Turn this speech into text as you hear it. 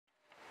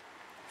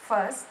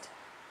first,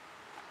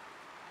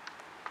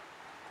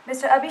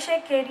 Mr.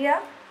 Abhishek Kedia,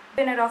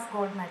 winner of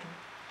gold medal.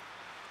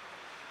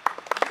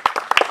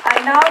 I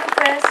now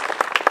request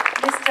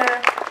Mr.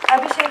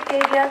 Abhishek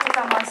Kedia to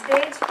come on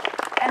stage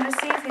and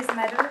receive his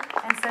medal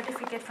and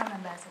certificate from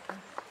Ambassador.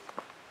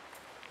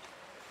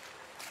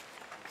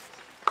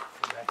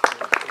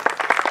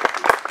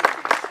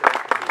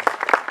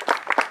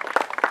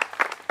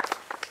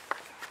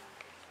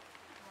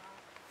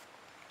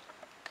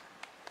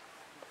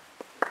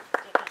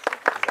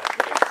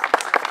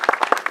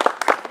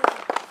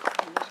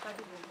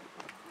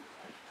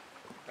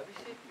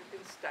 Abhishek, you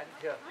can stand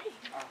here.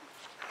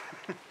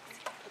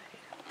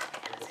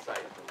 On the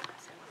side.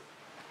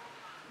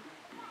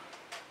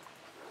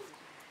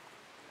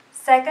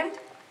 Second,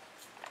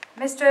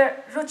 Mr.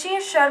 Ruchir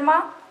Sharma,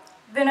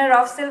 winner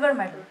of silver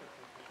medal.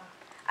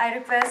 I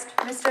request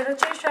Mr.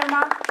 Ruchir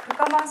Sharma to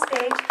come on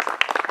stage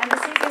and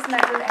receive his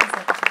medal and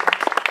certificate.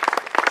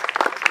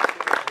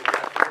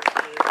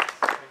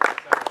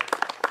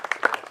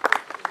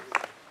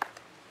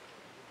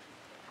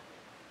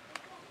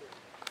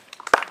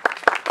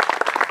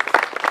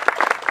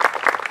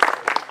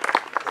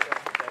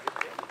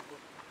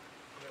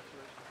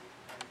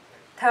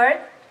 Third,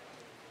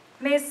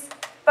 Ms.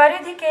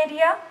 Paridhi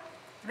Kedia,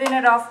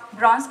 winner of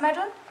bronze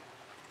medal.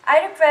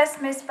 I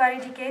request Ms.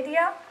 Paridhi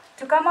Kedia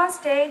to come on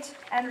stage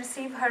and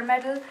receive her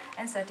medal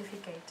and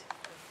certificate.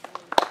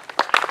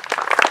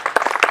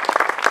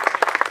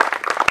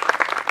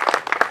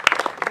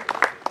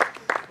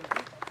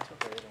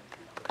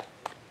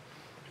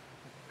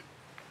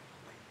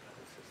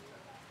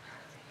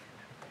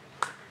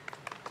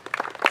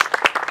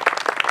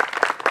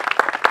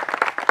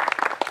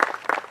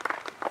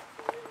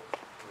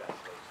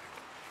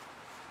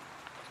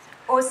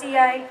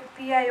 OCI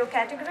PIO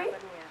category.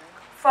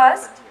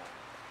 First,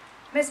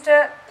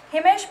 Mr.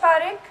 Himesh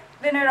Parikh,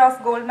 winner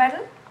of gold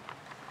medal.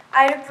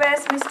 I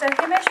request Mr.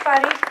 Himesh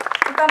Parikh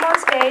to come on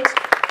stage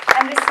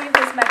and receive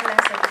his medal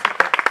and certificate.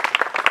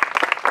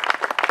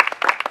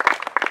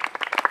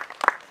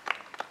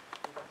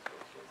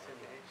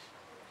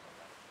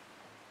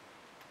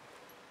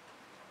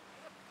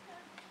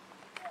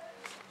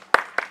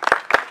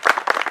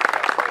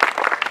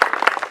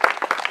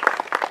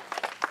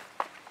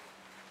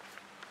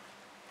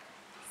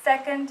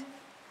 Second,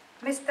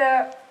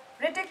 Mr.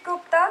 Ritik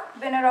Gupta,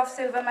 winner of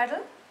silver medal.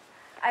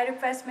 I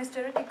request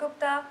Mr. Ritik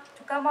Gupta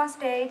to come on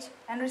stage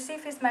and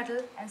receive his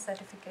medal and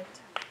certificate.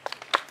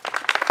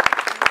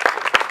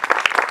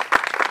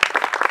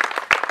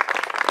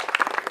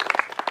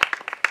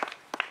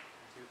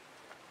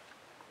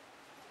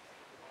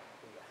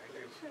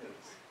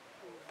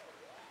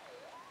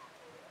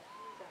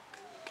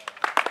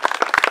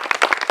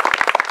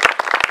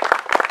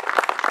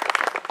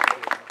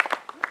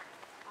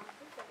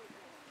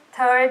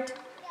 Third,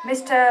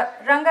 Mr.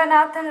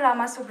 Ranganathan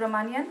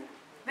Ramasubramanian,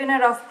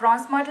 winner of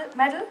bronze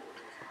medal.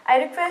 I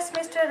request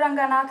Mr.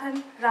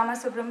 Ranganathan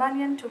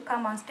Ramasubramanian to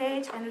come on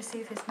stage and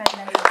receive his medal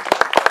and certificate.